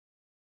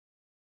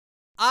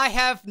I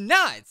have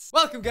not.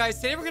 Welcome, guys.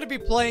 Today we're going to be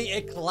playing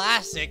a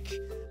classic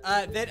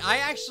that I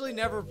actually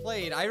never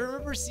played. I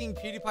remember seeing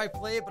PewDiePie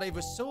play it, but it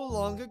was so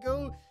long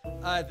ago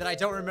that I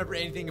don't remember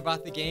anything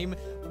about the game.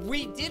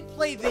 We did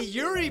play the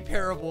Yuri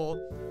Parable,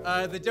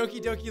 the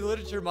Doki Doki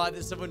Literature mod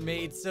that someone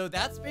made, so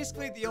that's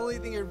basically the only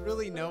thing I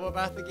really know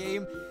about the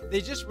game. They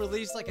just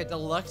released like a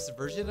deluxe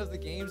version of the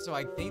game, so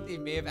I think they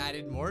may have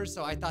added more,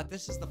 so I thought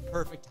this is the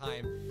perfect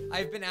time.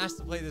 I've been asked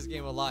to play this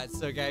game a lot,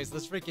 so guys,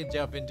 let's freaking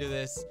jump into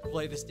this.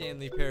 Play the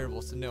Stanley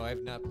Parable, so no,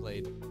 I've not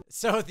played.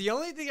 So the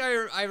only thing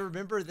I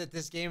remember that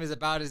this game is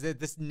about is that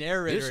this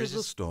narrator is just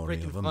the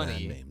story of a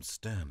funny. man named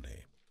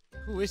Stanley.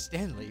 Who is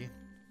Stanley?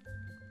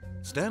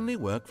 Stanley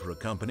worked for a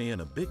company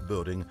in a big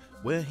building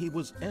where he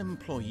was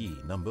employee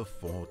number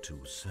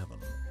 427.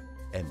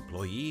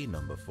 Employee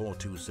number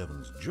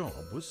 427's job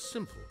was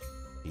simple.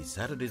 He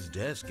sat at his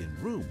desk in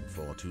room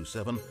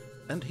 427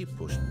 and he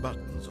pushed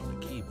buttons on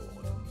a keyboard.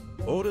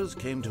 Orders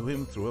came to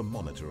him through a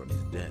monitor on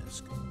his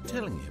desk,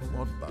 telling him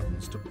what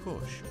buttons to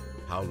push,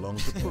 how long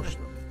to push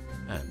them,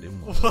 and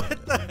in what What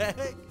order. the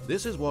heck?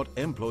 This is what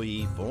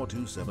employee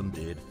 427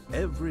 did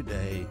every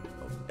day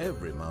of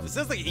every month. This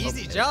sounds like an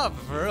easy of job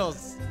every for year.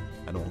 reals.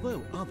 And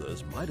although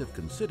others might have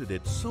considered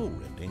it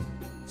soul-rending,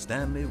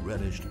 Stanley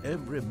relished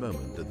every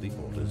moment that the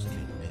orders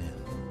came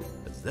in,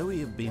 as though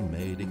he had been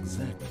made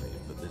exactly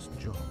for this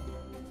job.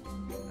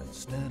 And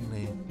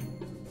Stanley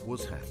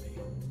was happy.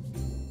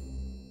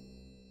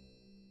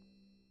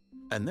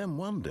 And then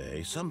one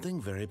day,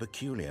 something very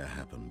peculiar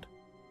happened.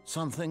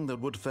 Something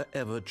that would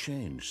forever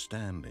change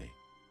Stanley.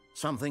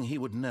 Something he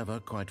would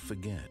never quite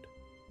forget.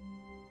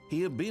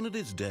 He had been at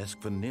his desk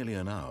for nearly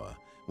an hour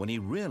when he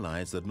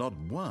realized that not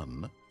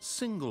one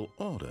single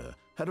order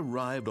had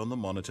arrived on the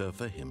monitor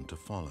for him to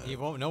follow. He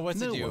won't know what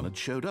to do. No one had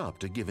showed up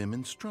to give him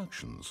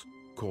instructions,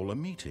 call a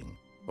meeting,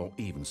 or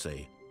even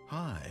say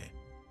hi.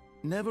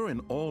 Never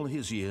in all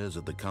his years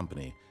at the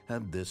company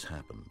had this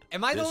happened.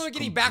 Am I the This one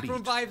getting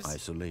backroom complete vibes?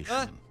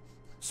 Isolation.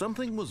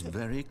 Something was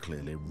very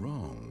clearly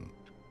wrong.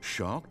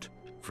 Shocked,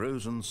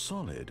 frozen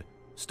solid,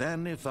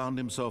 Stanley found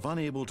himself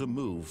unable to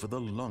move for the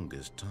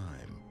longest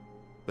time.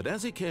 But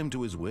as he came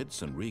to his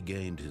wits and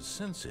regained his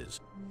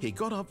senses, he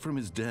got up from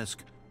his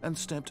desk and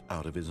stepped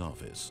out of his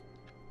office.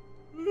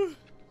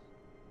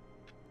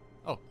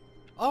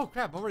 Oh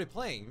crap, I'm already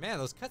playing. Man,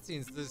 those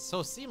cutscenes are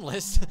so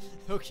seamless.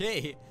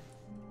 Okay.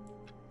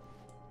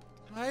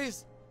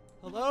 Guys,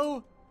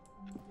 hello?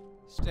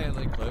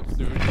 Stanley clips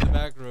through to the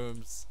back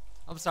rooms.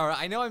 I'm sorry,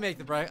 I know I make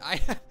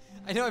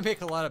I know I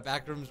make a lot of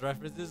backrooms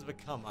references,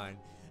 but come on.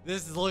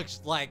 This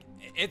looks like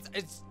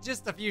it's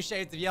just a few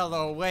shades of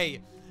yellow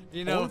away.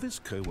 You know, All of his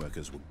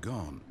co-workers were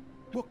gone.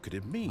 What could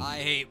it mean? I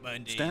hate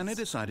Mondays. Stanley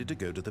decided to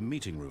go to the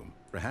meeting room.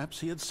 Perhaps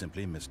he had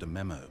simply missed a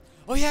memo.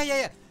 Oh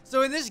yeah.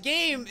 So in this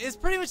game, it's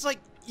pretty much like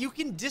you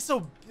can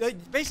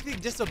basically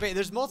disobey.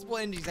 There's multiple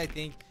endings, I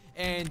think,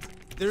 and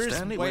there's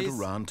Stanley ways. went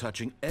around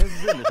touching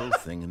every little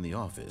thing in the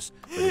office,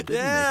 but it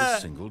didn't make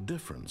a single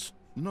difference.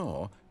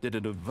 Nor did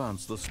it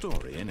advance the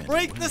story in any way.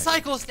 Break the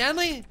cycle,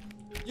 Stanley.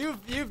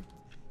 You've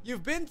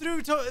been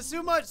through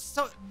too much.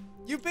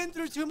 You've been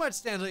through too much,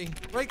 Stanley.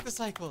 Break the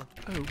cycle.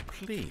 Oh,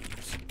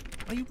 please.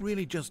 Are you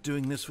really just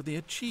doing this for the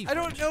achievement?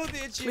 I don't know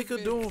the achievement. Click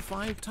a door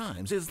 5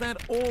 times. Is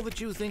that all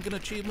that you think an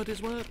achievement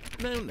is worth?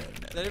 No. Is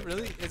it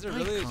really an I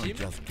achievement? can't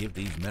just give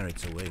these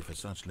merits away for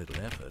such little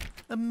effort.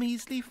 A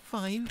measly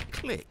 5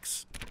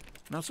 clicks.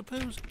 Now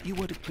suppose you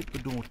were to click the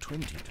door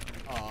 20 times.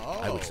 Oh.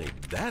 I would say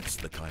that's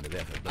the kind of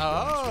effort that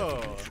Oh.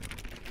 warrants recognition.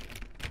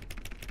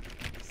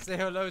 Say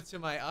hello to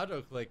my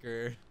auto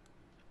clicker.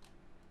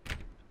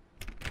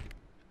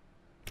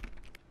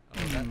 I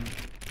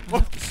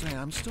have to say,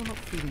 I'm still not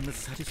feeling the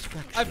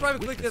satisfaction. I've probably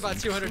of clicked it about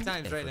witnessing 200 true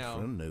times right effort now.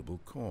 For a noble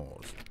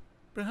cause.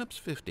 Perhaps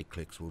 50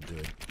 clicks will do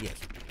it. Yes,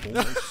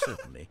 almost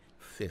certainly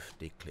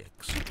 50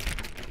 clicks.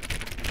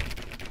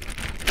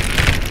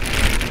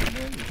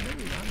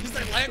 He's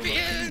like, let me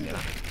in!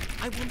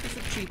 I want this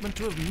achievement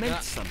to have meant Yeah,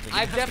 something.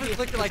 I've It has to definitely be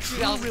clicked it like a true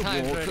 2,000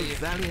 times reward already. for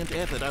valiant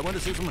effort. I want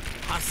to see some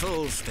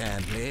hustle,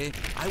 Stanley.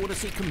 I want to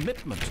see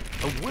commitment,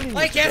 a willingness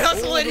I can't to go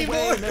hustle all the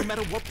way, anymore. no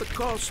matter what the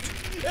cost.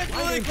 It's Why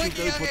really don't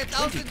you clicking go on put it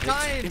 20 1,000 clicks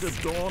times.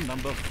 into door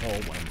number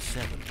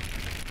 417?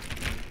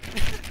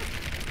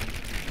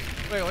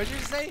 Wait, what did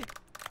you say?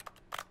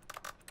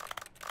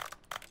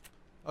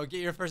 Oh, get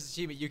your first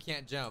achievement. You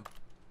can't jump.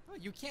 Oh,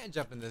 you can't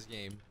jump in this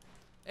game.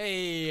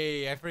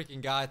 Hey, I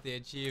freaking got the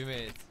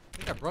achievement. I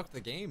think I broke the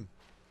game.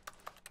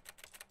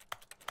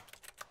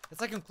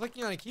 It's like I'm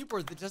clicking on a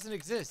keyboard that doesn't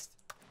exist.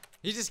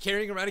 He's just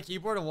carrying around a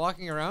keyboard and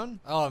walking around?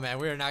 Oh man,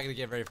 we are not gonna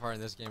get very far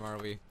in this game, are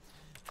we?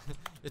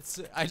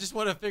 I just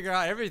want to figure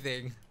out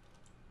everything.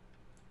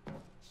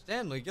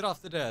 Stanley, get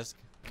off the desk.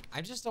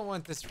 I just don't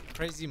want this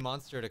crazy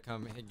monster to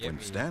come and get When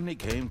me. Stanley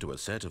came to a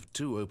set of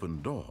 2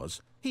 open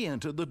doors, he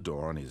entered the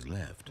door on his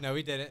left. No,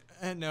 he didn't.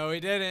 No, he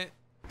didn't.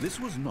 This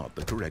was not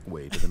the correct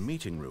way to the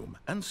meeting room,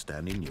 and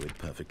Stanley knew it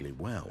perfectly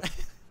well.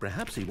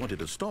 Perhaps he wanted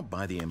to stop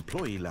by the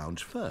employee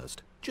lounge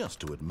first, just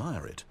to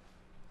admire it.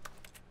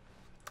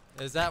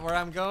 Is that where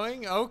I'm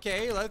going?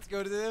 Okay, let's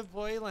go to the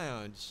employee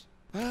lounge.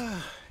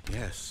 Ah,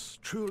 yes,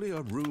 truly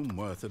a room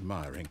worth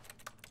admiring.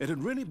 It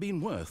had really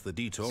been worth the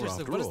detour Seriously,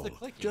 after what is all, the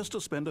clicking? just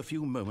to spend a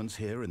few moments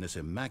here in this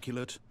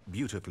immaculate,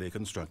 beautifully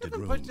constructed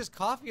room. Put just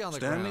coffee on the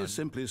Stanley ground.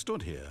 simply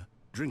stood here,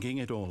 drinking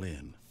it all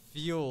in.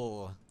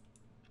 Fuel.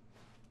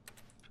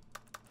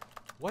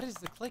 What is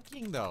the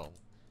clicking, though?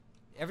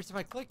 Every time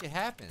I click, it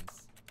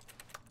happens.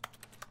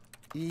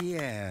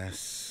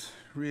 Yes,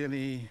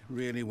 really,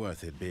 really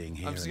worth it being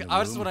here in the room.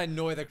 I just want to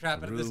annoy the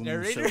crap out of this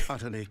narrator. So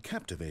utterly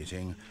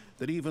captivating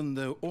that even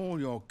though all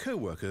your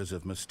co-workers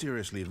have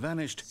mysteriously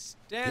vanished,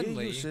 here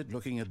you sit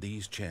looking at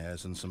these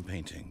chairs and some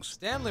paintings.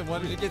 Stanley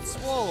wanted to get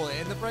swole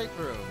in the break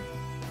room,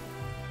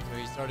 so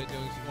he started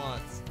doing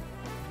squats.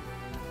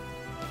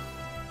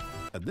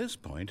 At this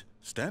point,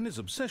 Stanley's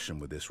obsession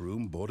with this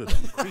room bordered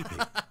on creepy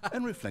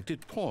and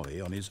reflected poorly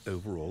on his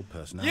overall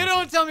personality. You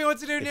don't tell me what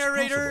to do, It's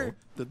narrator! possible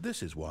that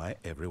this is why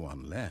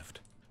everyone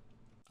left.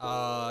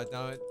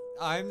 No,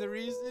 I'm the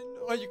reason?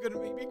 Are you gonna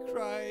make me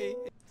cry?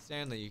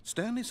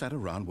 Stanley sat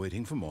around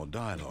waiting for more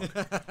dialogue,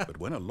 but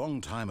when a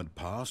long time had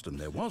passed and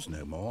there was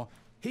no more,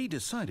 he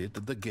decided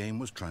that the game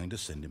was trying to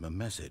send him a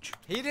message.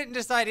 He didn't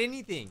decide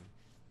anything.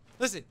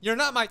 Listen, you're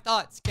not my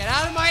thoughts. Get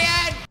out of my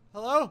head!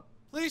 Hello?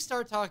 Please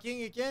start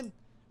talking again.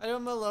 I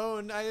am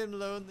alone. I am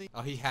lonely.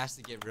 Oh, he has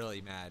to get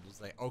really mad.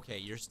 He's like, okay,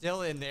 you're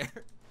still in there.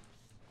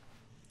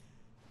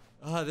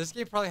 This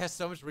game probably has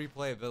so much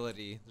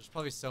replayability. There's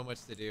probably so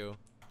much to do.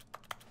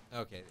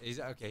 Okay, he's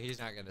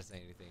not gonna say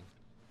anything.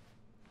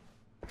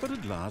 But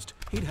at last,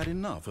 he'd had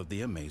enough of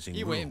the amazing room.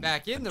 He went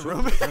back in the took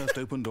room. the first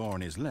open door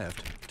on his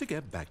left to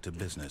get back to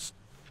business.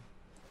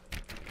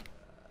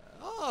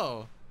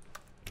 Oh.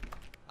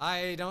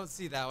 I don't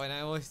see that one. I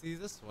only see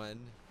this one.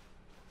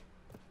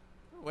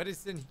 What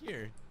is in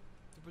here?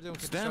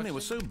 Stanley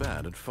was so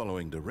bad at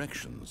following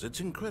directions, it's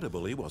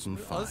incredible he wasn't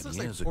 5 this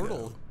years like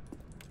Portal. ago.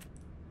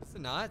 Is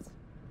it not?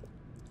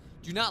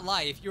 Do not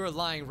lie. If you are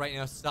lying right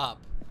now, stop.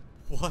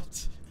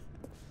 What?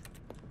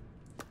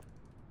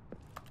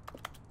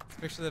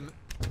 Picture them.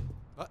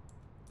 What?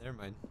 Never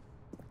mind.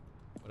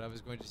 What I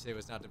was going to say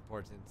was not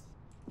important.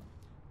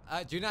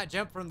 Do not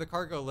jump from the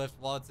cargo lift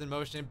while it's in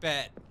motion.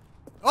 Bet.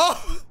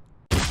 Oh!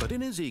 But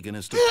in his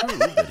eagerness to prove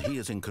that he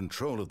is in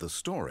control of the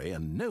story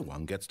and no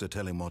one gets to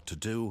tell him what to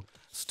do,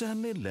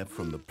 Stanley leapt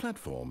from the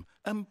platform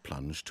and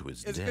plunged to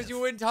his death. It's because you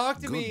wouldn't talk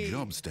to me. Good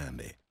job,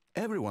 Stanley.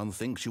 Everyone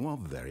thinks you are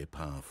very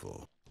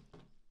powerful.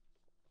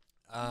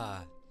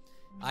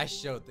 I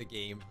showed the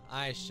game.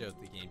 I showed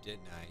the game,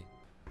 didn't I?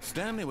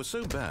 Stanley was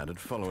so bad at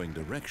following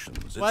directions,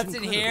 it's What's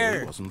in incredible here?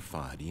 he wasn't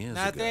 5 years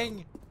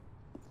Nothing.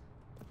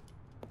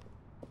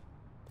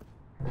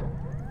 ago.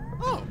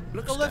 Oh,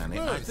 Look, the lift Stanley,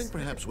 I moves. think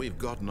perhaps we've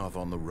gotten off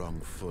on the wrong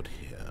foot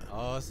here.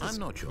 Oh, this is I'm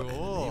not your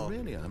cool. enemy,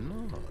 really,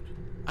 I'm not.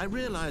 I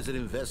realize that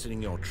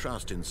investing your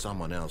trust in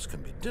someone else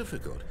can be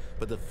difficult,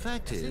 but the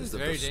fact is that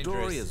the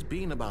story has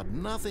been about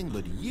nothing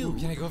but you. Ooh,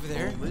 can I go over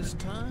there? All this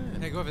time.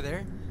 Can I go over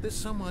there? There's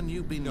someone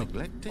you've been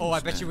neglecting. Oh, I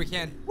bet you we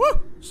Stanley. can. Woo!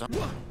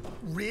 What?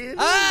 Really?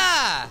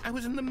 Ah! I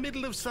was in the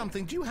middle of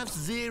something. Do you have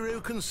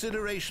zero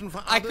consideration for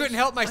others? I couldn't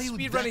help my Are you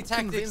speedrunning that tactics.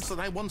 convinced that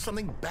I want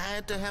something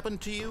bad to happen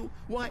to you?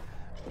 Why,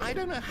 I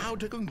don't know how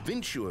to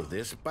convince you of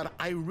this, but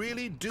I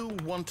really do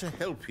want to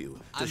help you.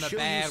 To I'm a show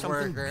bad you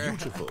something worker.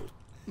 beautiful.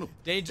 Look,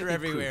 Danger let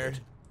me prove everywhere. it.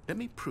 Let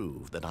me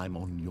prove that I'm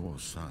on your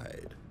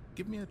side.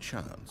 Give me a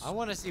chance. I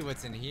want to see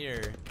what's in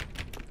here.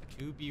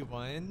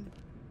 2B1.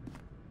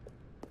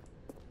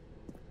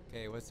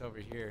 Okay, what's over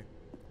here?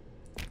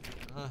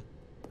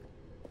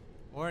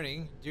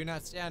 Warning, do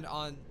not stand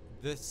on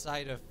this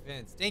side of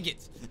fence. Dang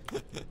it!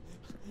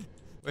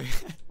 Wait,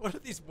 what are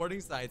these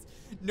warning signs?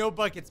 No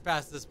buckets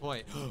past this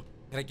point.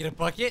 Can I get a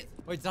bucket?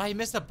 Wait, did I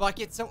miss a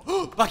bucket?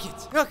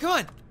 Bucket! No, come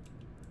on!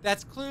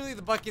 That's clearly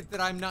the bucket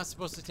that I'm not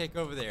supposed to take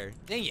over there.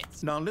 Dang it!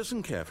 Now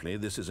listen carefully,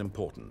 this is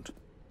important.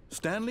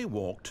 Stanley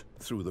walked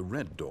through the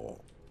red door.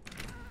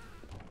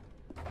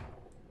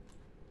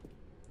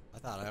 I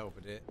thought I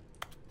opened it.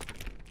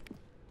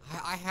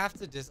 I have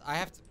to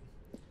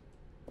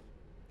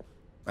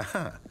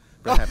Aha,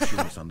 perhaps you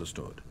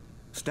misunderstood.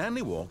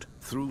 Stanley walked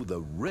through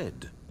the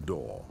red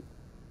door.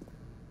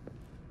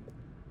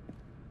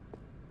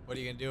 What are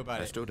you gonna do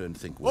about I it? still don't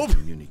think we're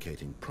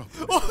communicating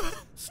properly.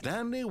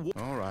 Stanley,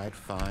 all right,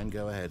 fine,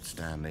 go ahead,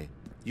 Stanley.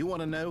 You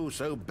want to know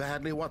so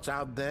badly what's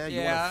out there?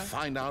 You Yeah. want to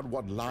find out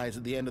what lies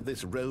at the end of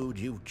this road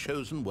you've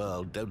chosen?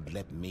 Well, don't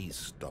let me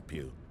stop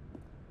you.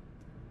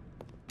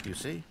 You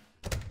see?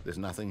 There's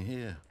nothing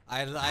here. I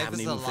haven't this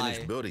is even a finished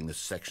lie. building this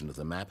section of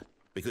the map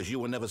because you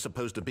were never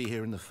supposed to be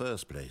here in the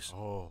first place.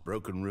 Oh.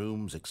 Broken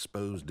rooms,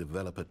 exposed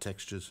developer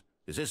textures.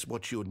 Is this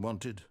what you had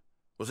wanted?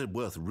 Was it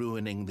worth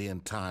ruining the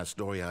entire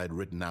story I had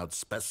written out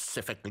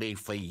specifically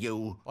for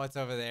you? What's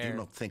over there? Do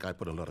not think I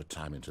put a lot of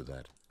time into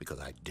that, because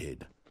I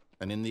did.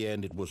 And in the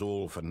end, it was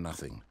all for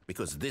nothing,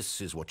 because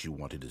this is what you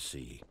wanted to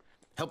see.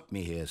 Help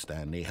me here,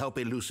 Stanley. Help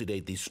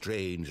elucidate these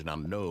strange and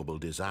unknowable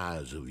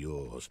desires of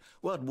yours.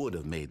 What would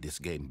have made this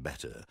game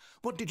better?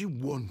 What did you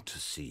want to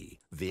see?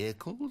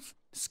 Vehicles?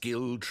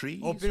 Skill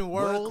trees? Open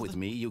world? Work with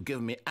me. You've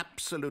given me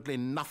absolutely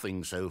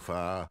nothing so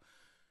far.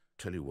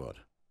 Tell you what,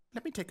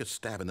 Let me take a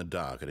stab in the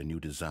dark at a new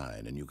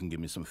design, and you can give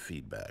me some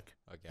feedback.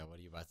 Okay, what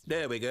are you about to do?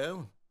 There we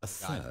go. A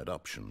third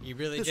option. He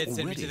really This did send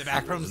me already to the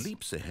back feels rooms.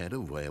 leaps ahead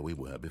of where we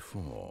were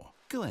before.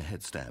 Go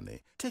ahead,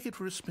 Stanley. Take it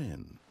for a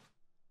spin.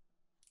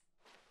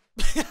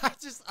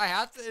 I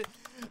have to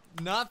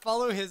not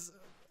follow his...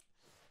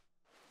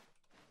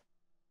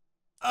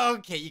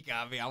 Okay, you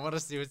got me. I want to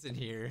see what's in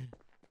here.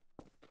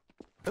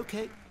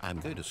 Okay, I'm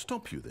going to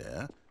stop you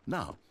there.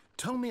 Now,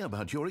 tell me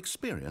about your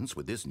experience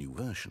with this new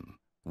version.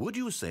 Would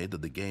you say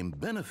that the game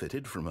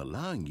benefited from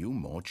allowing you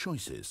more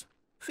choices?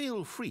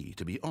 Feel free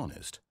to be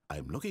honest.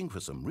 I'm looking for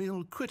some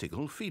real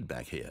critical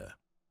feedback here.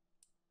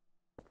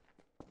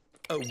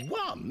 A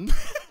 1?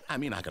 I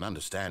mean, I can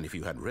understand if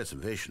you had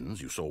reservations,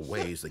 you saw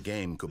ways the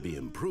game could be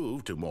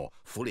improved to more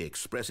fully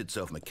express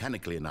itself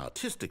mechanically and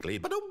artistically,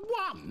 but a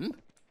 1?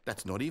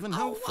 That's not even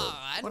helpful.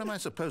 What am I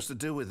supposed to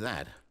do with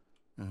that?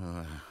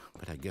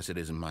 But I guess it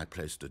isn't my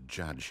place to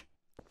judge.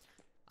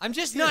 I'm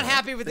just not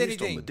happy with anything.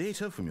 Based anything. on the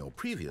data from your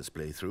previous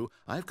playthrough,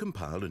 I've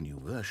compiled a new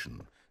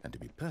version. And to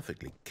be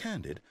perfectly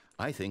candid,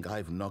 I think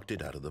I've knocked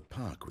it out of the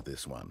park with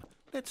this one.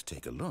 Let's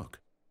take a look.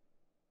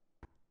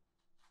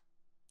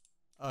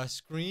 A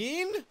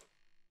screen?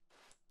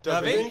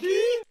 Da Vinci?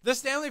 The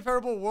Stanley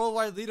Parable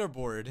Worldwide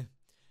Leaderboard.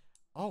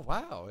 Oh,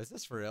 wow. Is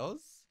this for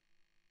reals?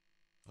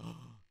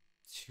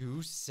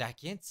 2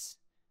 seconds?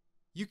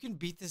 You can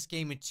beat this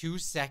game in 2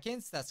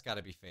 seconds? That's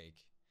gotta be fake.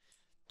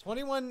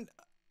 21%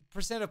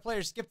 of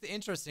players skip the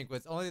intro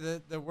sequence. Only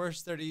the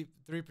worst 33%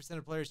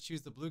 of players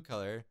choose the blue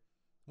color.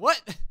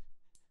 What?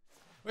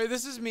 Wait,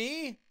 this is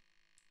me?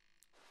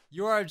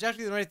 You are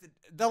objectively right.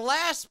 The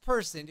last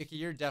person. Okay,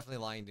 you're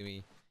definitely lying to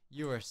me.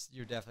 You're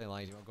definitely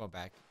lying to me. I'm going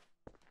back.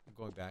 I'm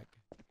going back.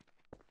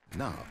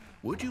 Now,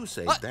 would you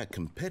say that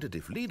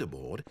competitive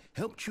leaderboard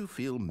helped you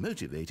feel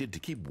motivated to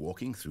keep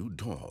walking through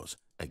doors?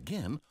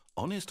 Again,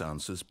 honest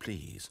answers,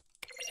 please.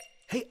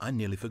 Hey, I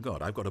nearly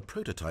forgot. I've got a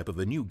prototype of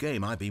a new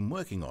game I've been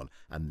working on,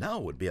 and now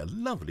would be a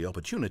lovely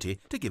opportunity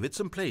to give it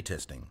some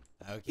playtesting.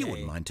 Okay. You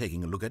wouldn't mind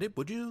taking a look at it,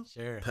 would you?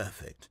 Sure.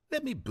 Perfect.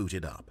 Let me boot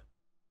it up.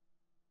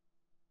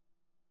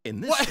 In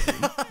this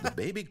game, the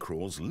baby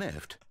crawls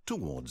left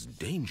towards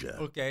danger.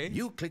 Okay.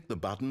 You click the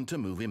button to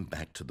move him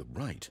back to the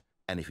right,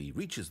 and if he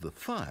reaches the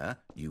fire,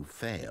 you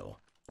fail.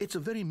 It's a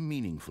very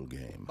meaningful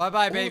game.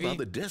 Bye-bye, All baby. about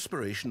the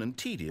desperation and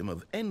tedium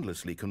of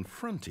endlessly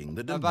confronting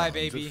the demands Bye-bye,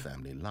 baby. of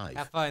family life.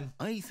 Have fun.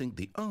 I think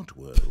the art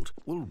world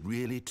will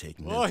really take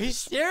notice. Oh, he's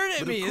staring at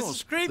But me. of This course,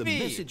 is creepy. the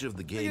message of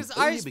the Look at game his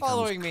only eyes becomes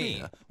following me.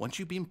 clear once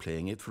you've been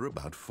playing it for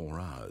about 4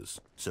 hours.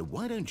 So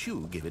why don't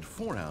you give it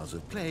 4 hours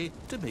of play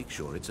to make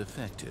sure it's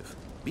effective?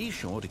 Be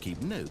sure to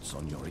keep notes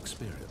on your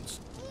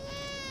experience.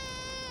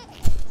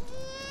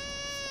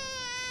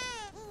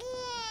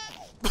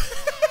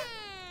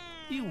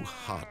 You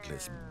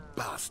heartless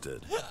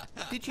bastard.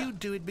 Did you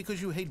do it because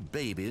you hate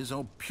babies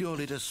or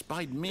purely to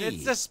spite me?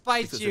 It's to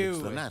spite because you. If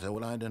it's the latter,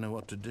 well, I don't know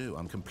what to do.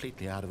 I'm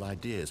completely out of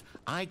ideas.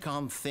 I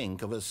can't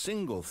think of a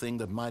single thing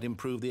that might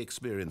improve the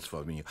experience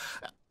for me.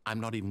 I'm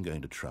not even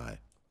going to try.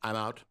 I'm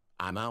out.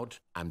 I'm out.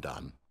 I'm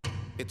done.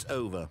 It's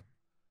over.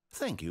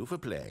 Thank you for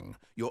playing.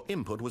 Your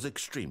input was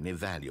extremely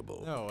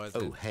valuable. No, it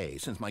wasn't. Oh, hey,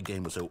 since my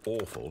game was so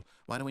awful,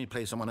 why don't we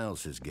play someone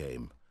else's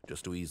game?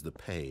 Just to ease the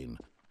pain.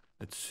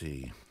 Let's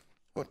see.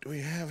 What do we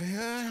have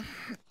here?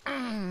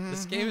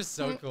 This game is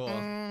so cool.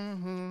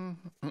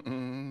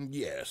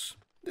 Yes,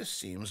 this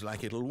seems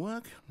like it'll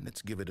work.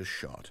 Let's give it a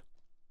shot.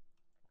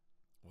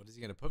 What is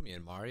he gonna put me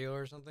in, Mario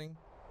or something?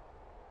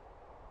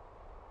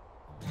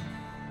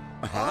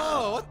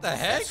 Aha! Oh, what the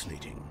heck?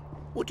 Fascinating.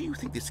 What do you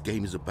think this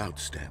game is about,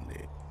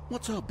 Stanley?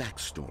 What's our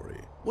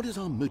backstory? What is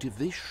our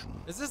motivation?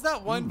 Is this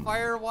that one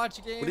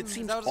Firewatch game? But it Is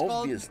seems that what it's called?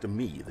 obvious to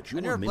me that you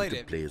I never are meant played to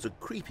it. play as a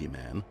creepy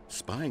man,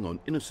 spying on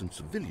innocent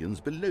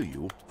civilians below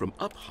you from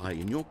up high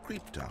in your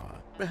creep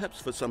tower, perhaps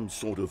for some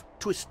sort of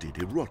twisted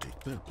erotic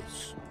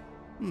purpose.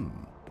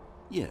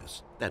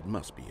 Yes, that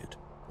must be it.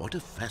 What a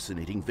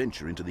fascinating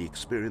venture into the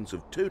experience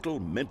of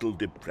total mental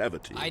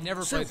depravity. I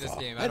never So played this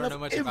far, game. I don't know love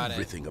much about it.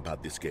 everything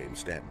about this game,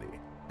 Stanley.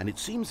 And it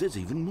seems there's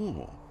even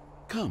more.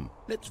 Come,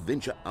 let's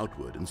venture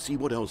outward and see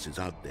what else is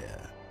out there.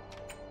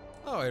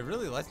 Oh, it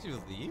really lets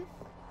you leave?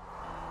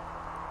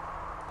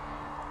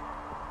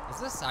 Is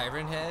this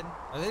Siren Head?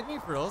 Are they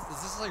being for reals?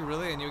 Is this like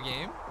really a new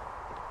game?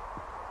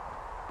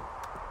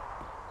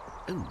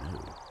 Oh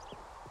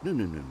no.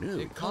 No,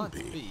 it can't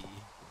be.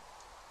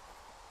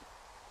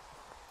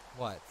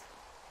 What?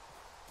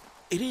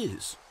 It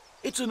is.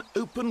 It's an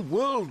open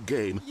world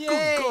game. Yay!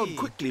 Good God,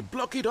 quickly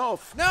block it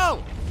off.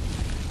 No!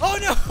 Oh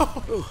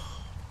no!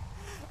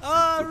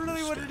 Oh, I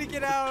really wanted to Stanley,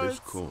 get what a out. close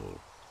call.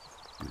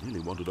 You really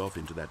wandered off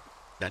into that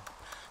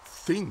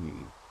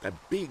thing. That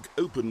big,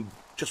 open,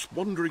 just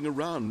wandering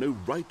around, no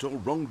right or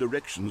wrong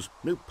directions,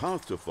 no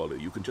path to follow.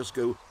 You can just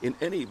go in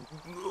any...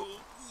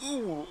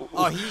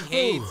 Oh, he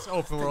hates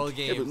open world Thank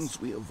games. heavens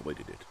we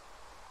avoided it.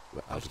 We're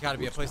out There's of gotta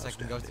the be a woods place now, I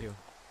can go Stanley.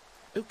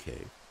 to.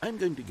 Okay, I'm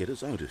going to get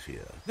us out of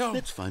here. No.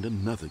 Let's find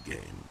another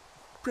game.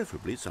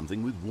 Preferably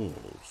something with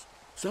walls.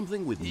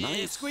 Something with Yeah,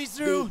 nice, squeeze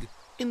through. big,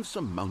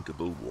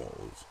 insurmountable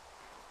walls.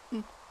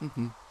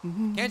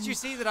 Can't you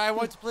see that I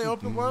want to play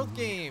open world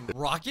game?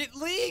 Rocket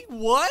League?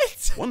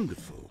 What?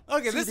 Wonderful.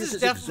 Okay, See, this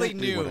is definitely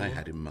exactly new. what I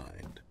had in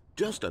mind.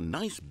 Just a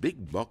nice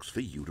big box for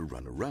you to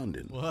run around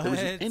in. What? There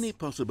wasn't any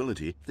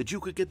possibility that you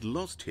could get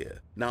lost here.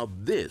 Now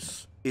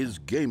this is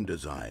game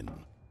design.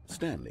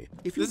 Stanley,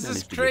 if you This is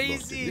manage to get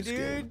lost in crazy, this dude.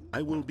 game,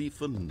 I will be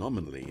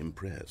phenomenally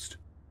impressed.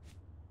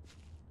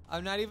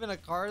 I'm not even a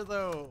car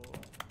though.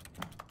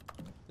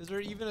 Is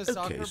there even a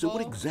soccer Okay, so ball?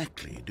 what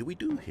exactly do we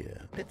do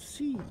here? Let's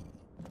see.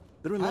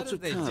 There are How lots did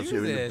of they cars do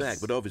here in the this? back,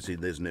 but obviously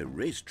there's no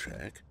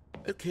racetrack.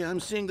 Okay, I'm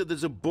seeing that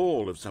there's a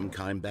ball of some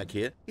kind back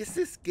here. Is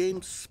this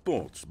game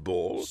sports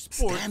ball?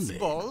 Sports Stanley,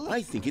 ball?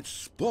 I think it's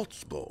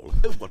sports ball.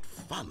 Oh, what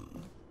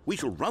fun. We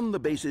shall run the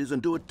bases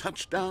and do a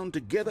touchdown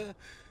together.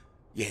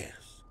 Yes,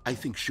 I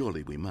think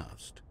surely we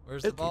must.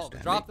 Where's the Okay, ball?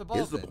 Stanley, Drop the ball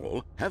here's the then.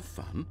 ball. Have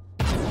fun.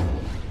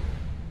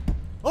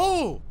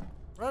 Oh!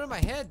 Right on my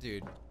head,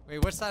 dude.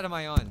 Wait, what side am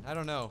I on? I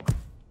don't know.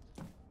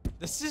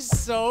 This is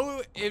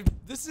so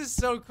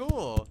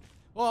cool.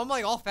 Well, I'm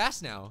like all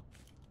fast now.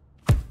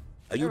 Are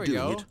There you we doing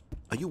go. it?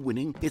 Are you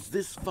winning? Is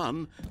this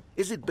fun?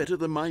 Is it better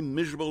than my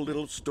miserable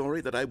little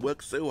story that I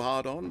worked so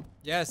hard on?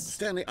 Yes.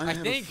 Stanley, I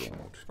have think a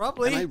thought.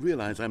 probably. And I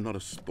realize I'm not a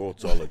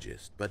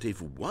sportsologist, but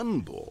if one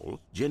ball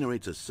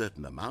generates a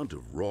certain amount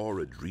of raw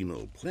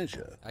adrenal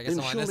pleasure, I guess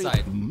then I'm on this surely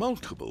side.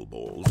 multiple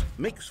balls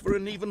makes for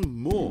an even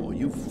more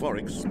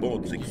euphoric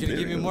sports experience. You gonna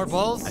give me more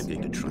balls? I'm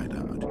going to try it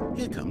out.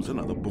 Here comes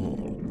another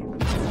ball.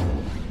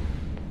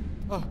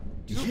 Oh,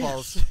 two Yes.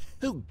 balls.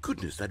 Oh,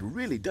 goodness, that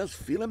really does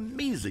feel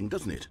amazing,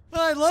 doesn't it?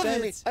 I love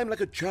Stanley, it. I'm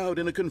like a child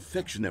in a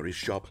confectionery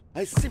shop.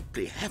 I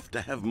simply have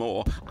to have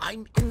more.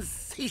 I'm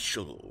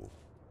insatiable.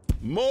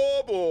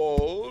 More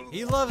balls.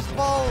 He loves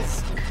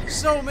balls.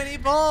 So many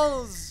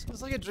balls.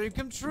 It's like a dream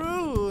come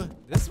true.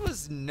 This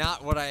was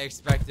not what I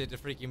expected to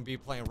freaking be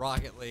playing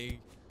Rocket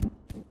League.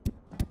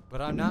 But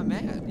I'm not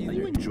mad Are you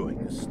either. enjoying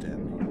this,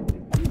 Stanley?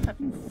 Are you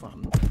having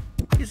fun?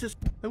 Is this...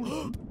 Hold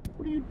on.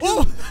 What are you doing?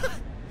 Oh!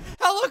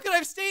 How long could I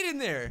have stayed in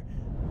there?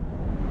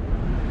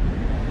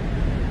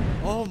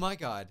 Oh my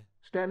god.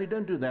 Stanley,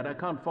 don't do that. I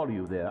can't follow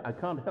you there. I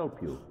can't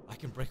help you. I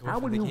can break away How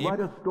from will the you game. write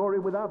a story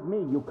without me?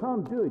 You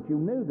can't do it. You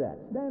know that.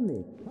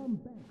 Stanley, come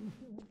back.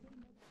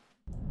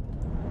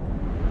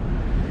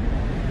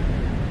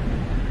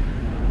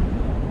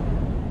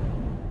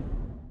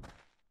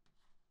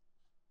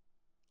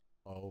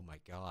 Oh my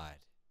god.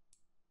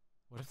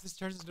 What if this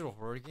turns into a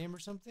horror game or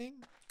something?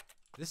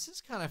 This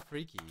is kind of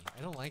freaky.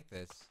 I don't like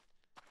this.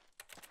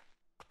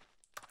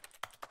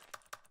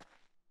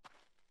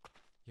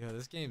 Yo,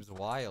 this game's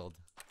wild.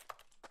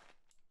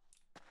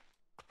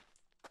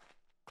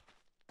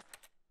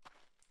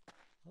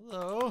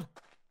 Hello?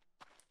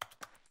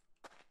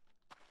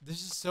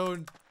 This is so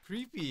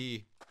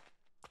creepy.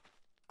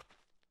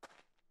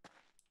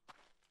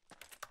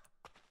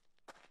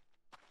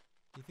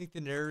 You think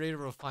the narrator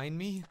will find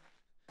me?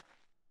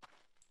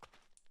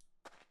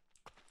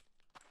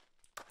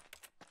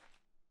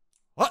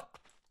 What?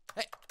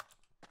 Hey!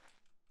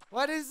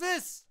 What is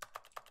this?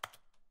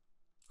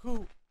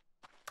 Who?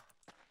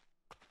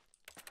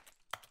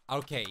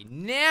 Okay,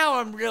 now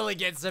I'm really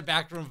getting some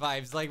backroom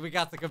vibes. Like, we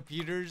got the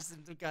computers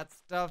and we got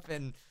stuff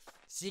and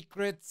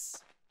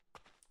secrets.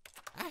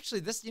 Actually,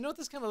 this, you know what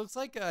this kind of looks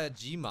like? A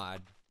Gmod.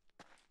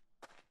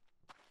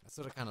 That's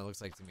what it kind of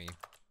looks like to me.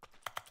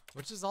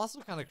 Which is also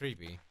kind of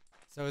creepy.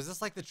 So is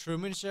this like the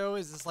Truman Show?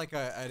 Is this like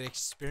an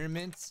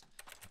experiment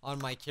on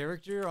my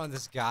character, on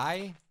this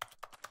guy?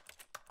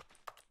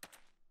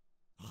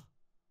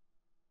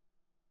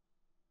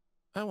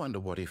 I wonder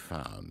what he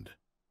found.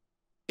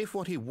 If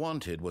what he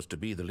wanted was to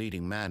be the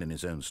leading man in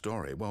his own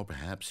story, well,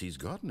 perhaps he's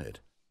gotten it.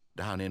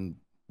 Down in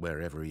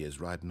wherever he is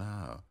right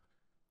now.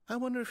 I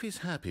wonder if he's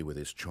happy with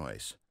his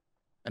choice,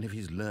 and if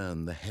he's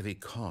learned the heavy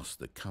cost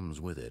that comes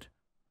with it.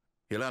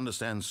 He'll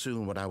understand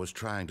soon what I was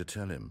trying to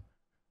tell him.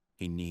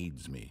 He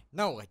needs me.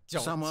 No, I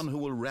don't. Someone who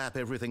will wrap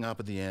everything up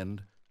at the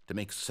end, to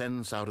make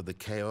sense out of the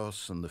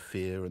chaos and the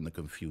fear and the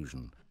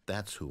confusion.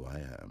 That's who I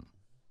am.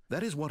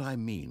 That is what I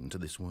mean to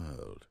this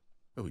world.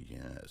 Oh,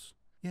 yes.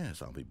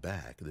 Yes, I'll be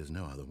back. There's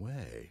no other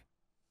way.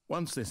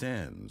 Once this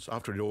ends,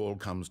 after it all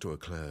comes to a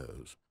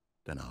close,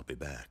 then I'll be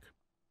back.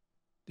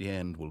 The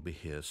end will be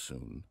here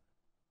soon.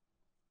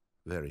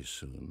 Very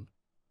soon.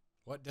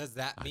 What does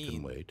that I mean?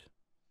 can wait.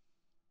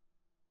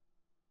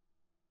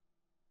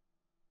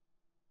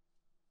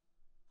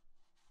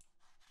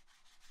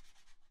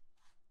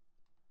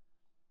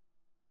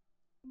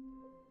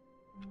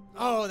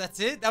 Oh, that's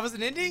it? That was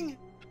an ending?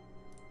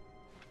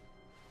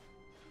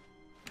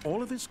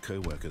 All of his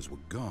co-workers were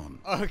gone.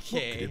 What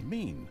Okay. could it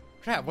mean?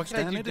 Crap, what can I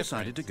do Stanley different?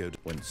 decided to go to...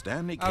 When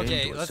Stanley came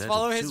Okay, to a let's set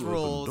follow of his two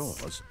rules.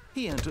 open doors,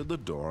 he entered the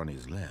door on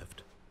his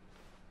left.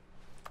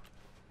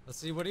 Let's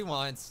see what he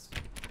wants.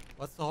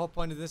 What's the whole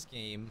point of this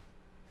game?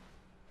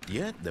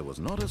 Yet there was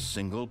not a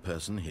single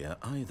person here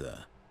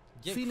either.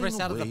 Get Feeling Chris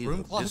a out of the wave broom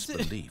of closet?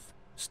 disbelief,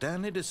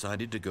 Stanley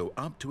decided to go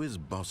up to his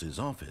boss's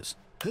office,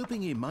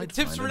 hoping he might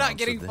Tips find for an not answer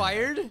getting there.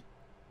 fired?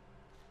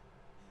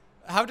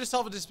 How to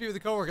solve a dispute with a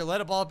coworker?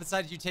 Let a ball up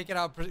inside you, take it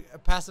out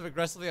passive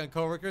aggressively on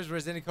coworkers.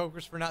 Resent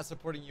coworkers for not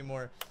supporting you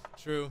more.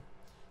 True.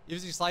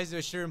 Using slides to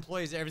assure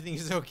employees everything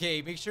is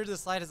okay. Make sure the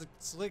slide has a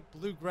slick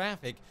blue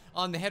graphic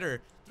on the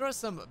header. Throw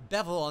some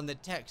bevel on the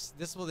text.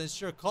 This will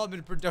ensure calm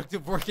and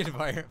productive work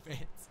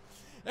environments.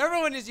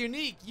 Everyone is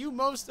unique. You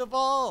most of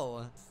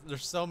all.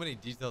 There's so many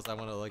details I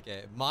want to look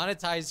at.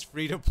 Monetize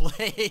free to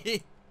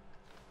play.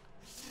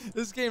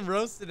 This game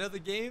roasted other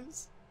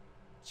games.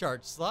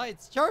 Charts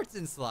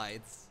and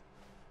slides.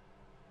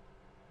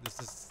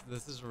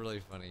 This is really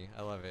funny.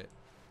 I love it.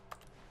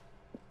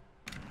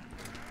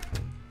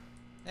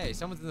 Hey,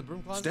 someone's in the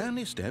broom closet?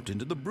 Stanley stepped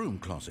into the broom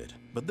closet,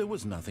 but there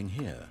was nothing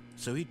here,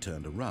 so he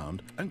turned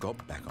around and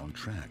got back on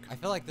track. I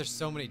feel like there's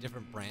so many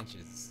different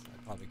branches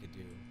I probably could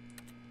do.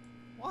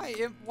 Why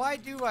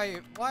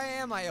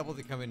am I able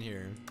to come in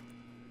here?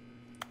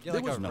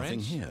 There was nothing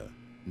here.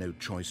 No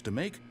choice to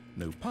make,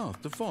 no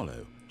path to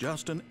follow,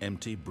 just an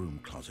empty broom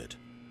closet.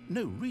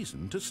 No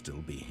reason to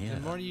still be here.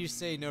 The more you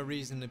say no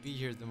reason to be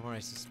here, the more I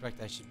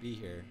suspect I should be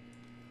here.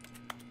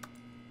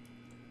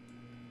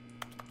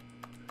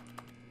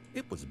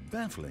 It was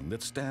baffling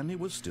that Stanley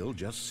was still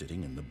just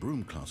sitting in the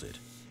broom closet.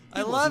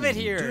 I love it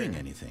He here. wasn't even doing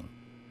anything.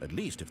 At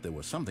least if there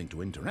was something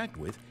to interact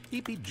with,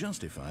 he'd be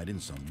justified in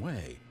some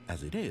way.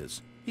 As it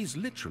is, he's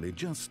literally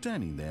just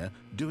standing there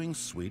doing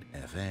sweet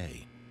FA.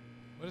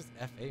 What does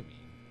FA mean?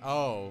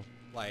 Oh,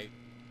 like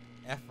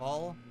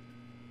F-all?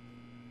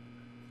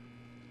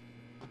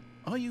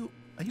 Are you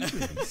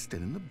really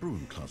still in the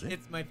broom closet?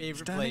 It's my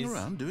favorite Standing place.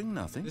 around doing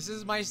nothing? This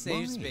is my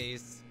safe Why?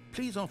 space.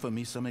 Please offer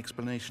me some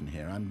explanation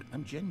here.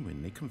 I'm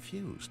genuinely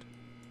confused.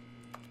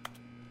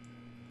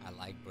 I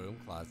like broom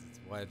closets.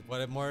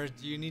 What more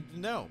do you need to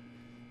know?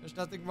 There's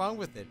nothing wrong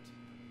with it.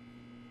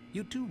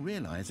 You do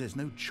realize there's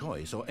no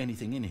choice or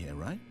anything in here,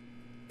 right?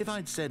 If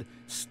I'd said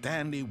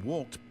Stanley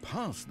walked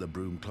past the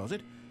broom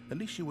closet, at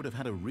least you would have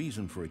had a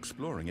reason for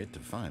exploring it to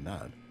find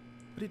out.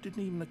 But it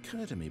didn't even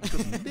occur to me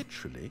because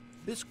literally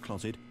this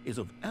closet is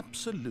of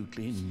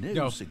absolutely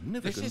no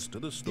significance to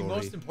the story. The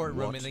most important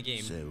room in the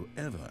game.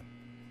 Whatsoever.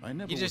 I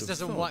never He just would have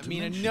doesn't thought want me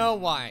to mention know it.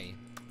 why.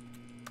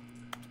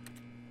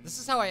 This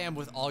is how I am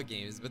with all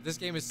games, but this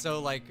game is so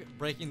like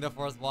breaking the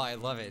fourth wall. I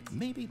love it.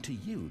 Maybe to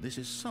you this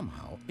is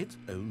somehow its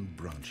own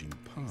branching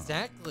path.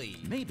 Exactly.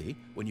 Maybe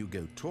when you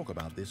go talk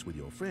about this with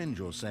your friend,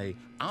 you'll say,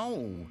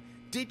 "Oh,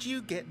 did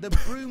you get the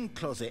broom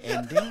closet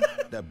ending?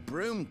 The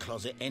broom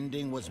closet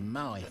ending was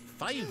my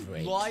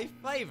favorite." My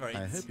favorite.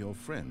 I hope your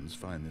friends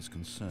find this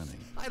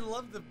concerning. I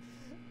love the.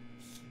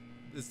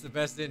 This is the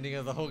best ending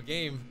of the whole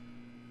game.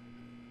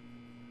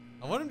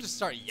 I want him to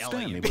start yelling.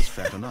 Stanley at me. was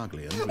fat and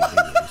ugly and really,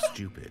 really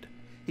stupid.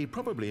 He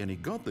probably only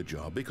got the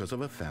job because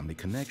of a family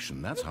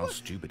connection. That's how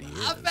stupid he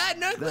is. I'm fat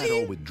and ugly That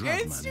or with drug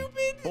and money.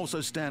 stupid?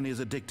 Also, Stanley is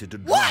addicted to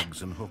What?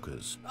 drugs and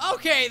hookers.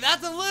 Okay,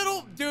 that's a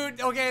little,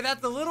 dude. Okay,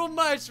 that's a little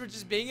much for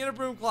just being in a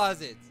broom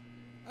closet.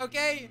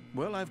 Okay.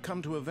 Well, I've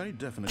come to a very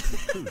definite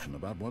conclusion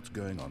about what's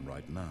going on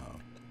right now.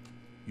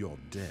 You're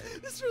dead.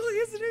 This really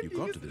isn't it. You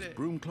got to this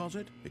broom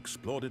closet,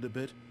 explored it a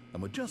bit,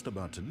 and were just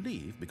about to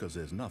leave because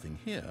there's nothing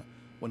here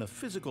when a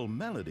physical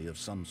malady of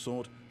some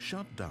sort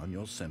shut down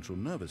your central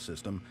nervous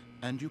system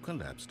and you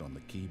collapsed on the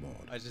keyboard.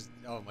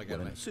 Oh my Well,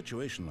 god. in a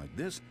situation like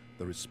this,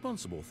 the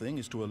responsible thing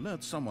is to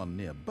alert someone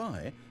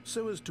nearby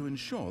so as to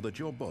ensure that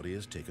your body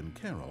is taken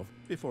care of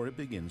before it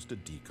begins to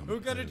decompose. Who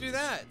gonna do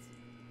that?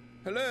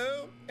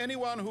 Hello?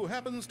 Anyone who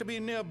happens to be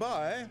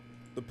nearby?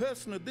 The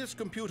person at this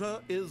computer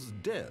is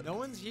dead. No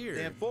one's here.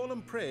 They have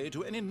fallen prey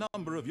to any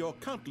number of your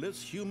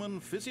countless human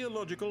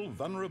physiological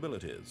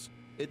vulnerabilities.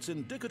 It's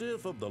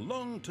indicative of the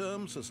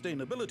long-term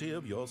sustainability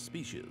of your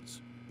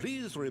species.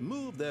 Please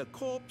remove their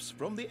corpse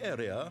from the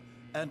area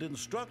and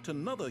instruct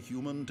another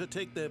human to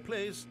take their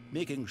place,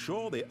 making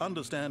sure they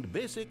understand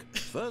basic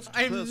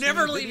first-person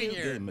never video leaving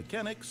here. game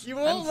mechanics You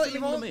won't and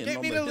get filling them in on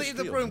me the to leave history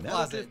the of broom narrative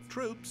closet.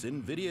 tropes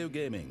in video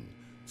gaming,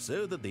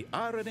 so that the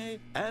irony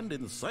and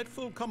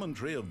insightful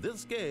commentary of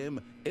this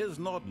game is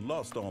not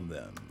lost on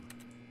them.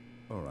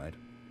 All right,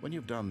 when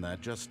you've done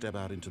that, just step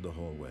out into the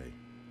hallway.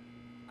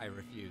 I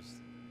refuse.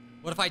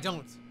 What if I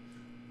don't?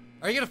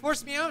 Are you gonna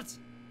force me out?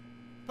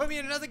 Put me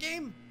in another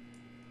game?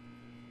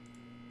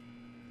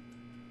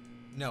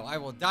 No, I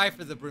will die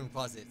for the broom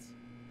closet.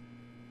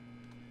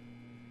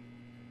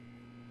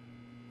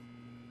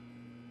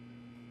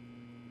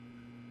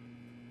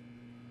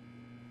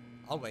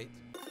 I'll wait.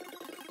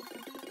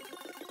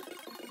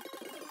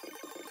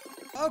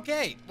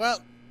 Okay,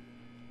 well,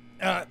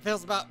 it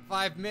feels about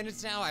 5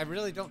 minutes now. I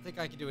really don't think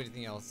I can do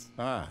anything else.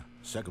 Ah,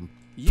 second.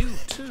 You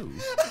too?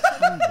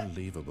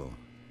 Unbelievable.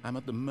 I'm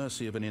at the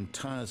mercy of an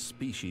entire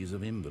species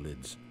of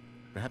invalids.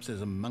 Perhaps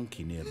there's a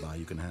monkey nearby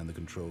you can hand the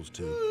controls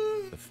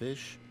to. A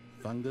fish?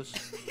 Fungus?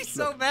 He's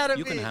so mad at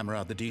you me. can hammer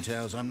out the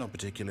details. I'm not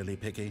particularly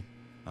picky.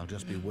 I'll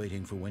just be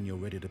waiting for when you're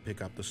ready to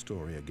pick up the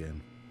story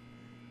again.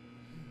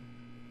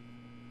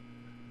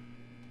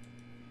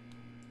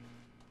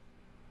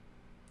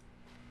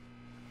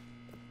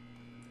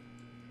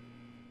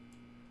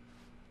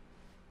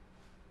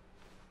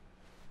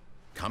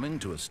 Coming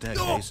to a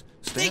staircase,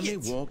 dang Stanley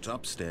it! walked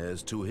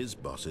upstairs to his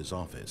boss's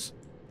office.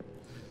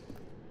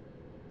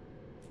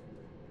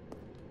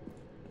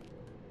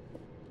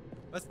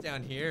 What's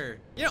down here?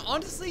 You know,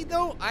 honestly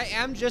though, I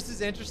am just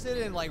as interested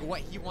in like what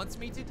he wants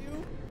me to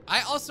do.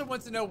 I also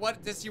want to know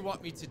what does he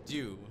want me to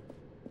do.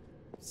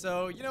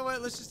 So, you know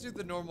what? Let's just do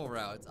the normal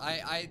routes.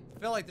 I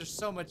feel like there's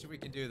so much we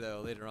can do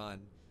though later on.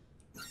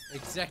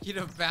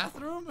 Executive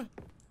bathroom?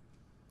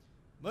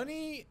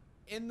 Money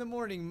in the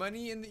morning,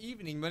 money in the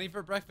evening, money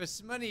for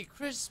breakfast, money,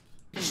 crisp,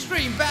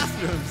 extreme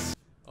bathrooms.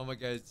 Oh my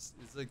god, it's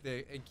like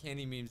the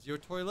uncanny memes. Your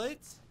toilet?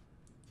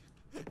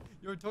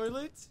 Your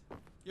toilet?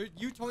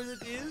 You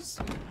toilet is?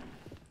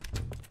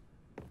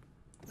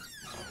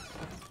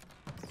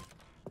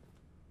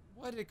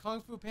 What did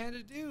Kung Fu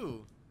Panda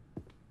do?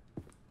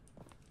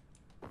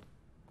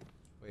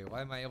 Wait,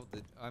 why am I able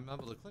to? I'm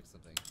able to click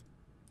something.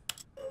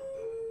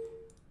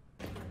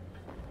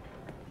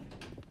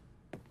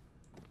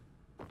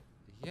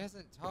 He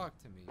hasn't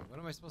talked to me. What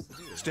am I supposed to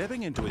do?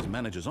 Stepping into his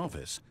manager's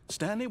office,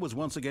 Stanley was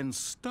once again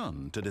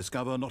stunned to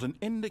discover not an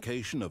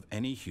indication of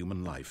any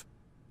human life.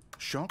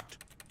 Shocked,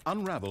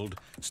 unraveled,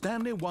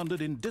 Stanley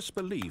wondered in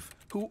disbelief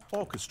who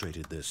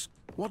orchestrated this.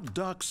 What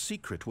dark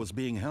secret was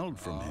being held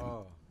from him?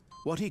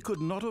 What he could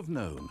not have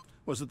known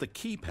was that the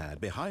keypad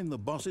behind the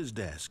boss's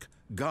desk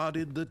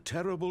guarded the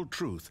terrible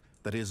truth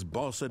that his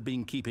boss had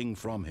been keeping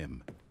from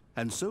him.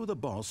 And so the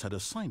boss had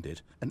assigned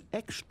it an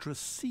extra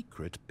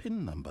secret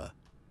PIN number,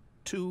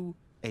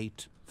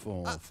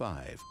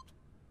 2845.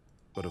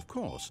 But of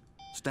course,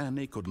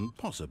 Stanley couldn't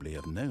possibly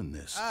have known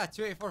this.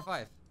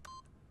 2845.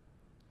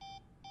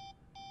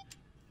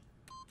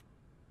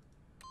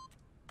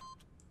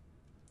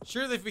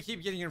 Surely if we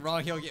keep getting it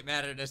wrong, he'll get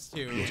mad at us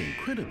too. Yet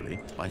incredibly,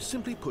 by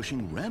simply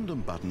pushing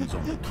random buttons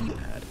on the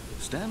keypad,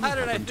 Stanley How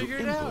did I happened to figure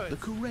it input out? the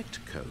correct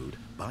code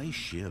by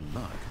sheer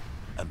luck.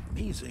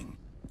 Amazing.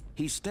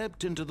 He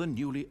stepped into the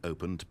newly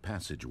opened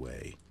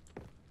passageway.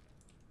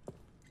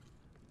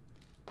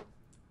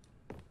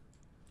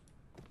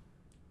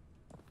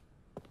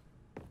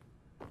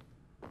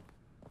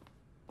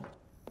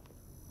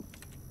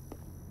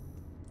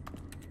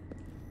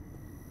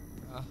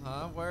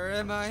 Where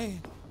am I?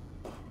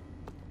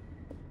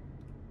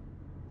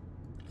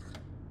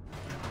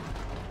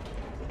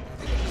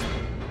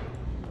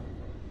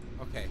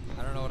 Okay,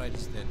 I don't know what I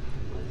just did.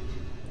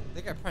 I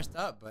think I pressed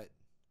up, but...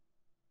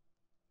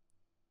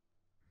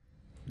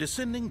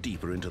 Descending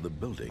deeper into the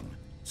building,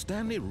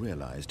 Stanley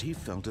realized he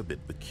felt a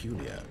bit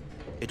peculiar.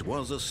 It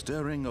was a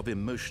stirring of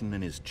emotion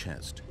in his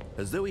chest,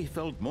 as though he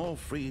felt more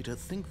free to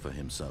think for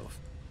himself,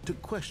 to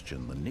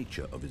question the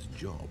nature of his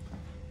job.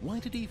 Why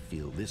did he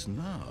feel this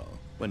now,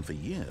 when for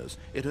years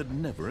it had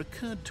never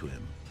occurred to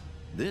him?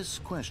 This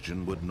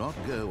question would not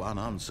go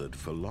unanswered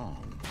for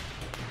long.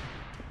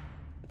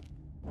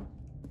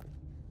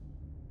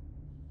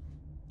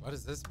 What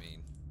does this mean?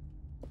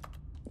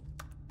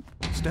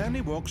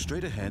 Stanley walked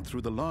straight ahead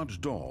through the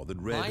large door that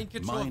read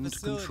Mind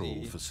Control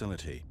Control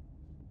Facility.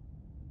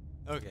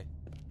 Okay.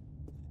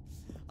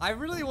 I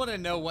really want to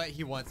know what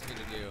he wants me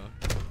to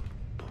do.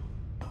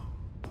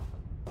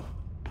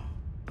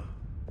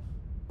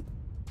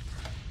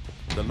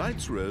 The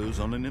lights rose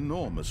on an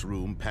enormous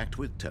room packed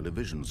with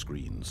television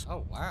screens.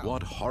 Oh, wow.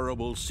 What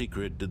horrible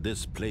secret did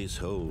this place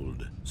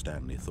hold?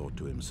 Stanley thought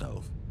to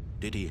himself.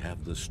 Did he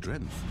have the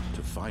strength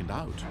to find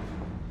out?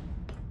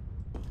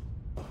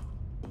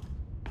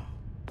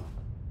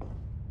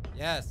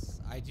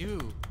 Yes, I do.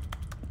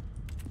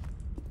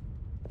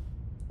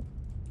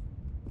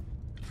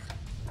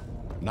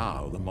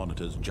 Now the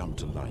monitors jumped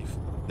to life,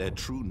 their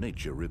true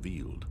nature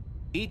revealed.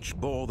 Each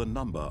bore the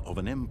number of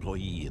an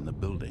employee in the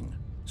building,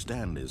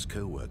 Stanley's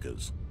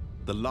co-workers.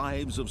 The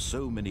lives of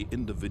so many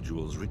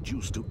individuals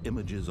reduced to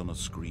images on a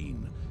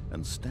screen,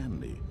 and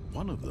Stanley,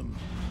 one of them,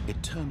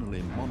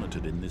 eternally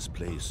monitored in this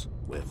place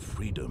where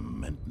freedom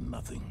meant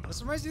nothing.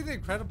 This reminds me of The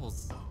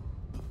Incredibles.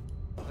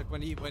 Like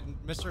when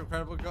Mr.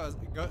 Incredible goes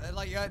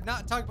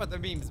not talk about the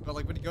memes, but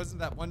like when he goes into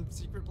that one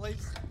secret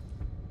place.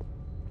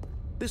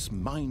 This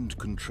mind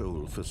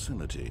control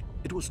facility,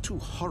 it was too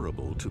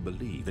horrible to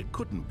believe. It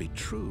couldn't be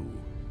true.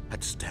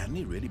 Had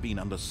Stanley really been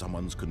under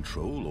someone's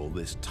control all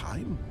this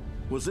time?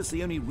 Was this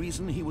the only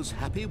reason he was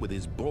happy with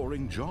his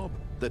boring job?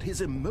 That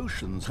his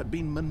emotions had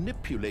been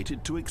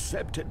manipulated to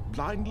accept it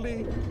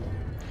blindly?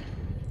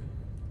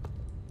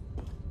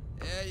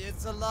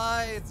 It's a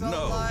lie. It's all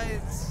No.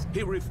 lies.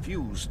 He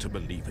refused to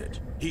believe it.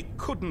 He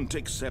couldn't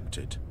accept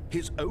it.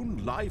 His own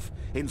life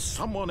in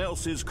someone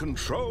else's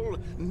control?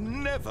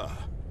 Never.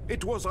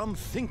 It was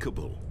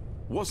unthinkable.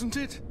 Wasn't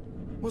it?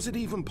 Was it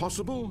even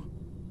possible?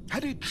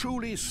 Had he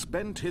truly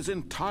spent his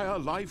entire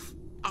life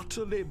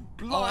utterly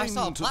blind Oh, I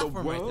saw a to the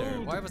platform right world?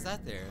 there. Why was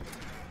that there?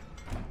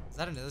 Is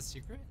that another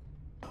secret?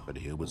 But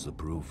here was the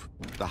proof.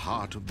 The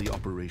heart of the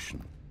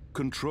operation.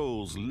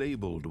 Controls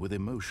labeled with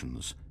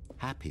emotions.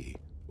 Happy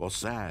or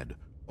sad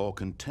or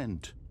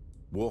content.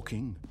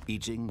 Walking,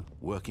 eating,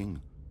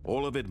 working.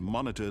 All of it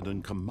monitored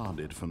and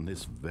commanded from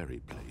this very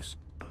place.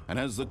 And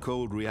as the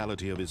cold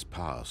reality of his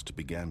past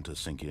began to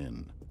sink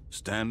in,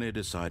 Stanley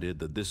decided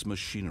that this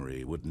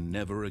machinery would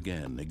never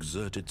again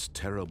exert its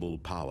terrible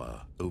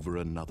power over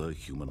another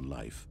human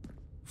life,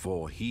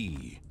 for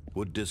he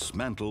would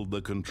dismantle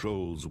the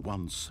controls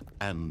once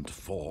and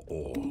for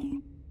all.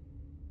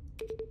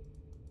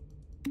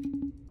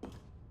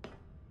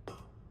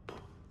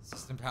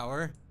 System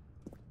power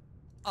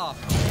off.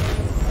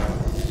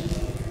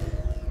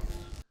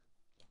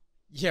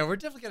 Yeah, we're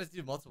definitely gonna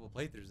do multiple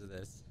playthroughs of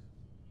this.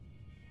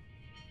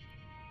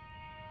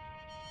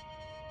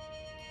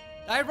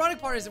 The ironic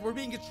part is that we're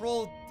being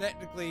controlled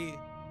technically.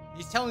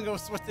 He's telling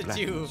us what to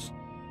do. Blackness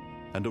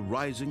and a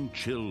rising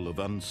chill of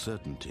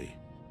uncertainty.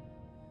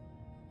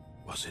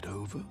 Was it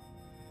over?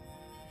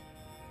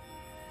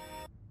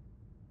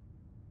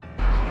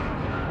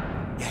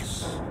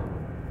 Yes!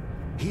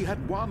 He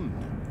had won!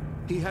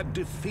 He had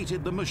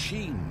defeated the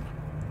machine,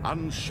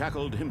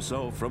 unshackled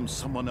himself from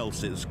someone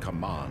else's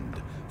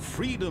command.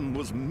 Freedom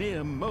was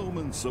mere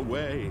moments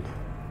away.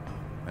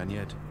 And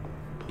yet,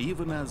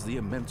 even as the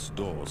immense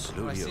door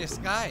slowly see a opened,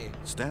 sky.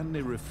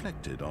 Stanley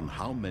reflected on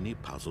how many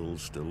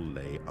puzzles still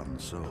lay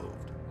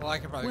unsolved. Well, I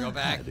could probably Where go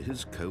back. had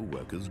his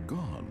co-workers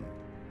gone?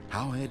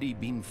 How had he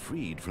been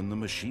freed from the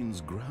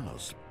machine's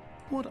grasp?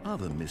 What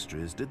other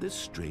mysteries did this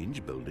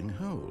strange building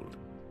hold?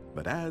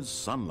 But as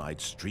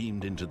sunlight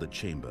streamed into the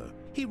chamber,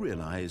 he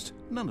realized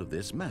none of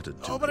this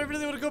mattered to Oh, but I him.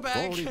 really want to go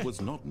back. For it was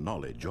not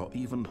knowledge or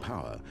even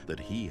power that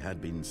he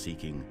had been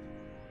seeking,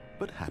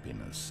 but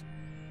happiness.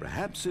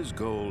 Perhaps his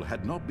goal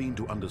had not been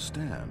to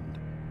understand,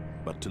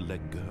 but to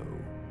let go.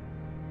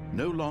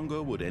 No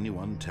longer would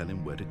anyone tell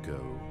him where to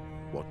go,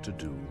 what to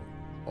do,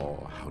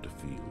 or how to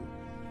feel.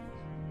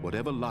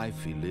 Whatever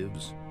life he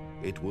lives,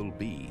 it will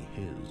be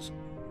his.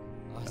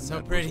 Oh, And so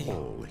that pretty. was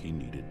all he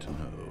needed to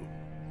know.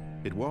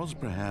 It was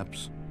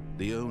perhaps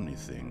the only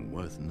thing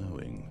worth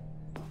knowing.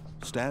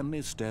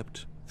 Stanley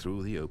stepped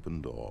through the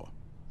open door.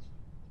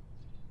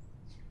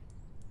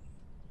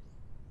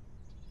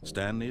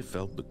 Stanley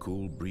felt the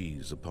cool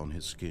breeze upon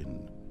his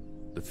skin,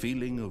 the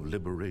feeling of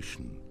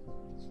liberation,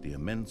 the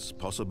immense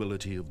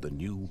possibility of the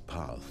new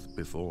path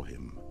before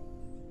him.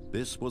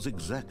 This was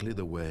exactly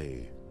the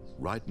way,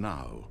 right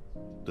now,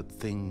 that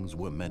things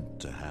were meant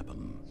to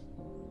happen.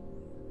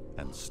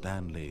 And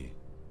Stanley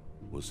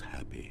was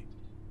happy.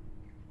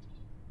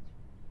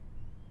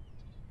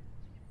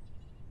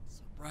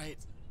 So bright.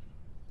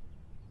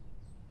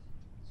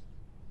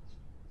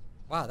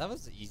 Wow, that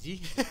was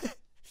easy.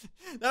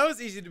 That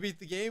was easy to beat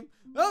the game.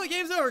 Well, the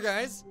game's over,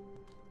 guys.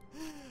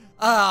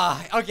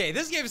 Okay,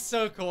 this game is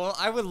so cool.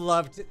 I would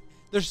love to.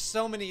 There's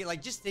so many,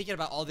 like, just thinking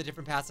about all the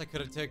different paths I could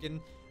have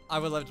taken. I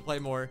would love to play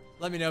more.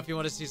 Let me know if you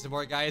want to see some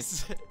more,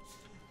 guys.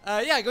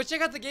 Yeah, go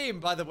check out the game,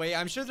 by the way.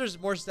 I'm sure there's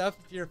more stuff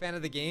if you're a fan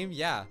of the game.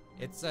 Yeah,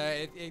 it's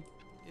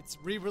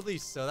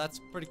re-released, so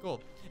that's pretty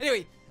cool.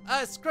 Anyway,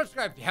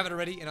 subscribe if you haven't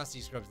already, and I'll see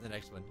you scrubs in the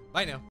next one. Bye now.